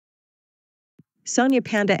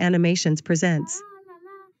SoniaPandaAnimations presents.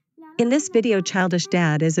 In this video, Childish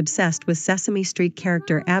dad is obsessed with Sesame Street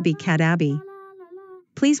character Abby Cadabby.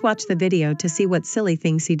 Please watch the video to see what silly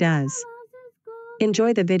things he does.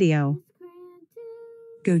 Enjoy the video.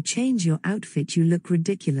 Go change your outfit, you look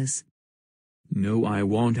ridiculous. No, I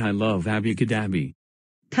won't. I love Abby Cadabby.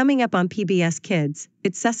 Coming up on PBS Kids,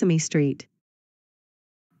 it's Sesame Street.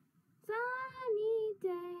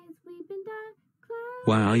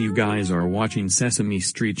 Wow, you guys are watching Sesame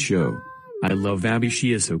Street show. I love Abby,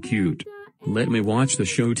 she is so cute. Let me watch the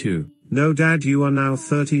show too. No, Dad, you are now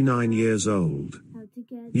 39 years old.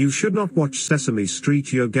 You should not watch Sesame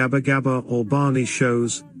Street, your Gabba Gabba or Barney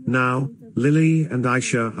shows. Now, Lily and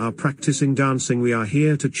Aisha are practicing dancing. We are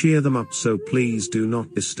here to cheer them up, so please do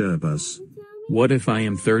not disturb us. What if I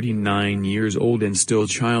am 39 years old and still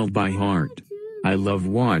child by heart? I love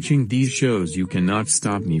watching these shows. You cannot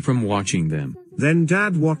stop me from watching them. Then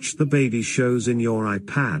Dad, watch the baby shows in your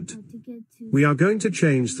iPad. We are going to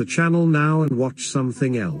change the channel now and watch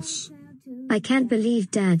something else. I can't believe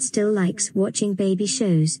Dad still likes watching baby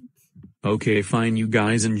shows. Okay, fine, you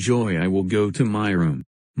guys enjoy. I will go to my room.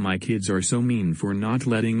 My kids are so mean for not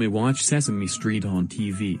letting me watch Sesame Street on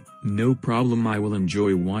TV. No problem, I will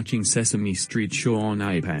enjoy watching Sesame Street show on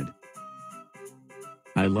iPad.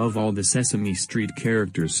 I love all the Sesame Street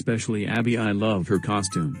characters, especially Abby. I love her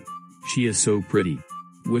costume. She is so pretty.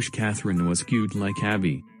 Wish Catherine was cute like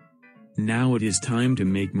Abby. Now it is time to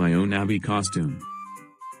make my own Abby costume.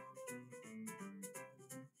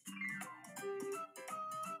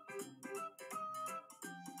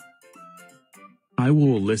 I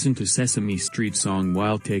will listen to Sesame Street song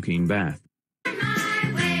while taking bath.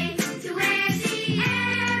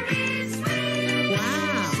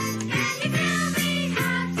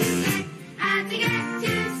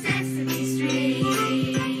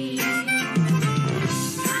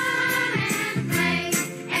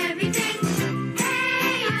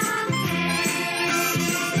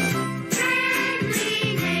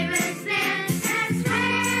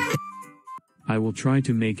 I will try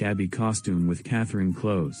to make Abby costume with Catherine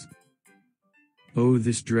clothes. Oh,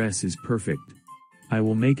 this dress is perfect. I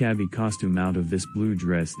will make Abby costume out of this blue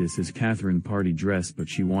dress. This is Catherine party dress, but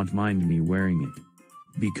she won't mind me wearing it,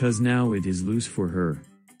 because now it is loose for her.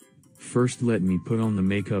 First let me put on the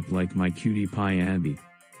makeup like my cutie pie Abby.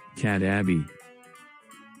 Cadabby.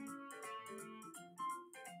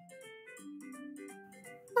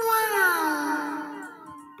 Wow!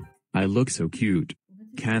 I look so cute.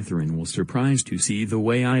 Catherine will surprise to see the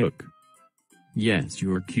way I look. Yes,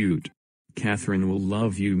 you're cute. Catherine will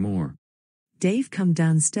love you more. Dave, come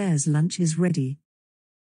downstairs, lunch is ready.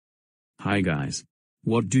 Hi guys.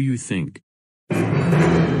 What do you think?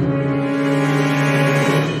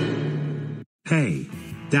 Hey,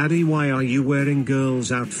 Daddy, why are you wearing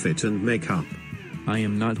girl's outfit and makeup? I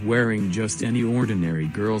am not wearing just any ordinary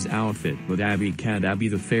girl's outfit, but Abby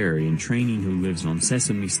Cadabby, the fairy in training who lives on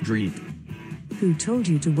Sesame Street. Who told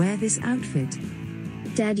you to wear this outfit?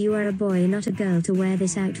 Dad, you are a boy, not a girl, to wear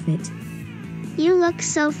this outfit. You look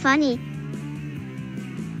so funny.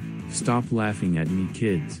 Stop laughing at me,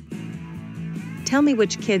 kids. Tell me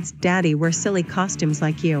which kids, Daddy, wear silly costumes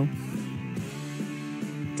like you.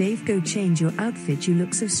 Dave, go change your outfit, you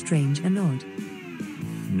look so strange and odd.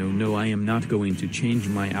 No, I am not going to change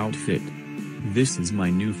my outfit. This is my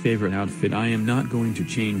new favorite outfit. I am not going to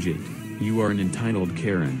change it. You are an entitled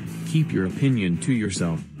Karen. Keep your opinion to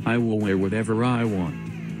yourself. I will wear whatever I want.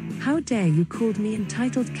 How dare you call me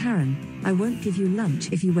entitled Karen? I won't give you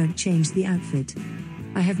lunch if you won't change the outfit.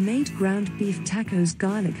 I have made ground beef tacos,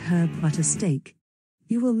 garlic herb butter steak.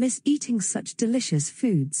 You will miss eating such delicious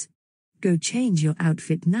foods. Go change your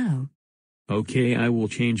outfit now. Okay, I will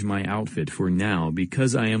change my outfit for now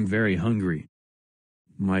because I am very hungry.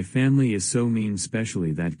 My family is so mean,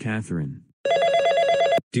 especially that Catherine.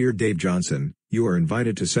 Dear Dave Johnson, you are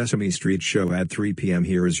invited to Sesame Street show at 3 p.m.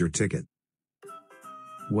 Here is your ticket.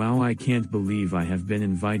 Wow, I can't believe I have been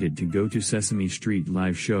invited to go to Sesame Street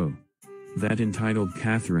live show. That entitled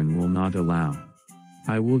Catherine will not allow.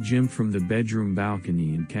 I will jump from the bedroom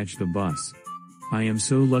balcony and catch the bus. I am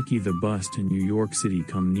so lucky the bus to New York City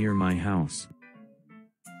come near my house.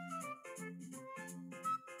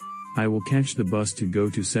 I will catch the bus to go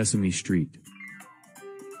to Sesame Street.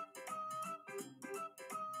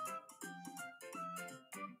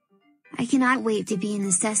 I cannot wait to be in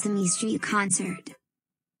the Sesame Street concert.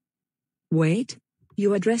 Wait,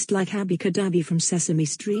 you are dressed like Abby Cadabby from Sesame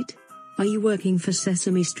Street? Are you working for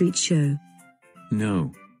Sesame Street show?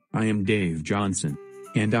 No, I am Dave Johnson.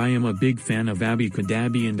 And I am a big fan of Abby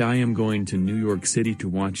Cadabby, and I am going to New York City to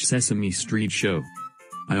watch Sesame Street show.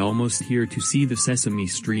 I almost here to see the Sesame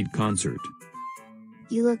Street concert.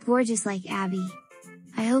 You look gorgeous like Abby.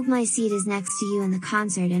 I hope my seat is next to you in the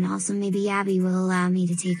concert, and also maybe Abby will allow me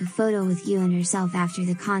to take a photo with you and herself after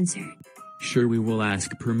the concert. Sure, we will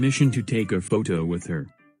ask permission to take a photo with her.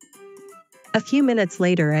 A few minutes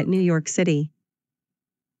later at New York City.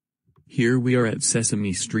 Here we are at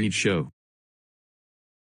Sesame Street Show.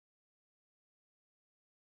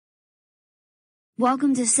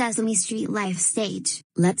 Welcome to Sesame Street Life Stage.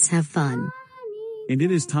 Let's have fun. And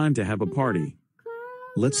it is time to have a party.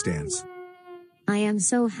 Let's dance. I am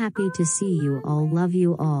so happy to see you all. Love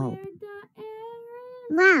you all.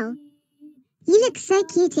 Wow. You look so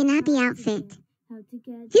cute in Abby outfit. Who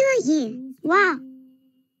are you? Wow.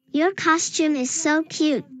 Your costume is so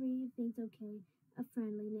cute. You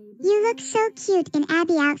look so cute in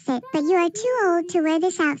Abby outfit, but you are too old to wear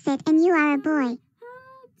this outfit and you are a boy.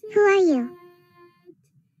 Who are you?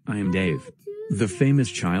 I am Dave, the famous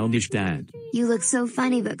Childish dad. You look so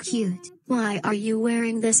funny but cute. Why are you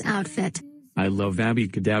wearing this outfit? I love Abby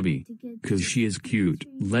Cadabby, 'cause she is cute.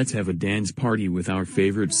 Let's have a dance party with our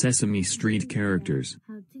favorite Sesame Street characters.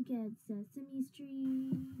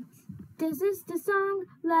 This is the song,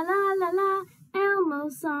 la la la la, Elmo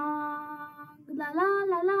song. La la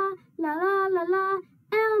la la, la la la la,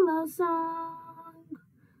 Elmo song.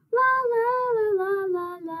 La la la la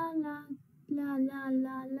la la la, la la la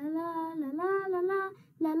la la la la la la,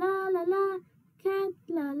 la la la la, cat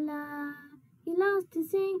la la. He loves to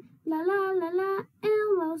sing, la la la la,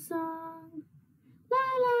 Elmo song. La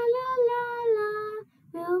la la la la,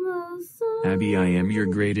 Elmo song. Abby, I am your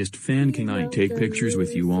greatest fan. Can I take pictures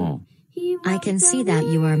with you all? I can see that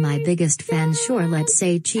you are my biggest fan. Sure, let's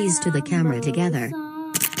say cheese to the camera together.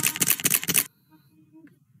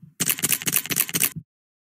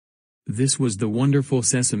 This was the wonderful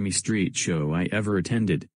Sesame Street show I ever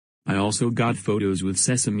attended. I also got photos with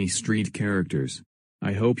Sesame Street characters.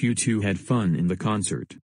 I hope you two had fun in the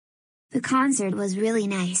concert. The concert was really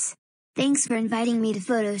nice. Thanks for inviting me to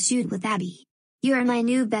photo shoot with Abby. You are my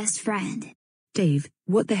new best friend. Dave,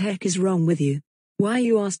 what the heck is wrong with you? Why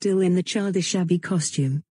you are still in the Childish Abby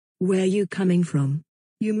costume? Where you coming from?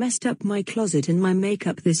 You messed up my closet and my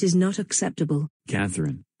makeup. This is not acceptable.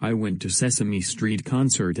 Catherine, I went to Sesame Street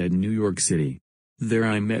concert at New York City. There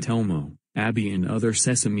I met Elmo, Abby and other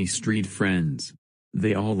Sesame Street friends.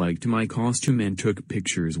 They all liked my costume and took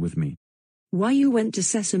pictures with me. Why you went to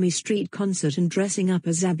Sesame Street concert and dressing up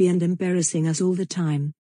as Abby and embarrassing us all the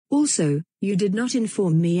time? Also, you did not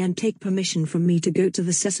inform me and take permission from me to go to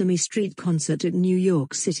the Sesame Street concert at New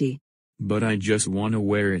York City. But I just wanna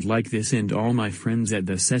wear it like this, and all my friends at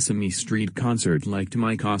the Sesame Street concert liked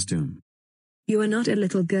my costume. You are not a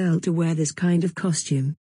little girl to wear this kind of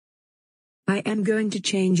costume. I am going to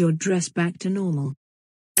change your dress back to normal.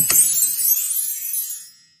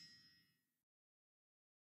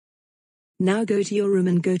 Now go to your room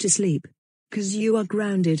and go to sleep. 'Cause you are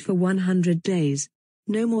grounded for 100 days.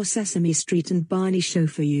 No more Sesame Street and Barney show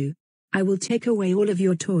for you. I will take away all of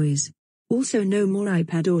your toys. Also no more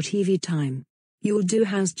iPad or TV time. You'll do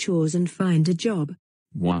house chores and find a job.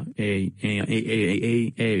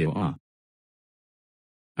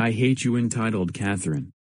 I hate you, entitled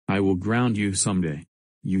Catherine. I will ground you someday.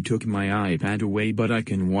 You took my iPad away, but I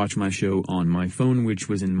can watch my show on my phone, which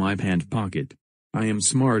was in my pant pocket. I am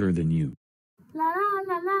smarter than you. La la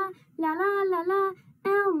la la, la la la la,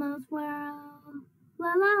 Elmo's world.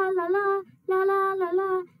 La la la la, la la la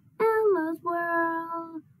la, Elmo's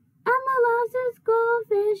world. Elmo loves his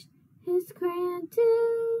goldfish, his crayon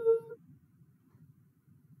too.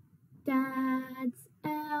 That's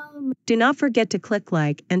Elmo. Do not forget to click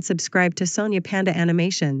like and subscribe to Sonia Panda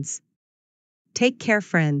Animations. Take care,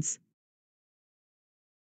 friends.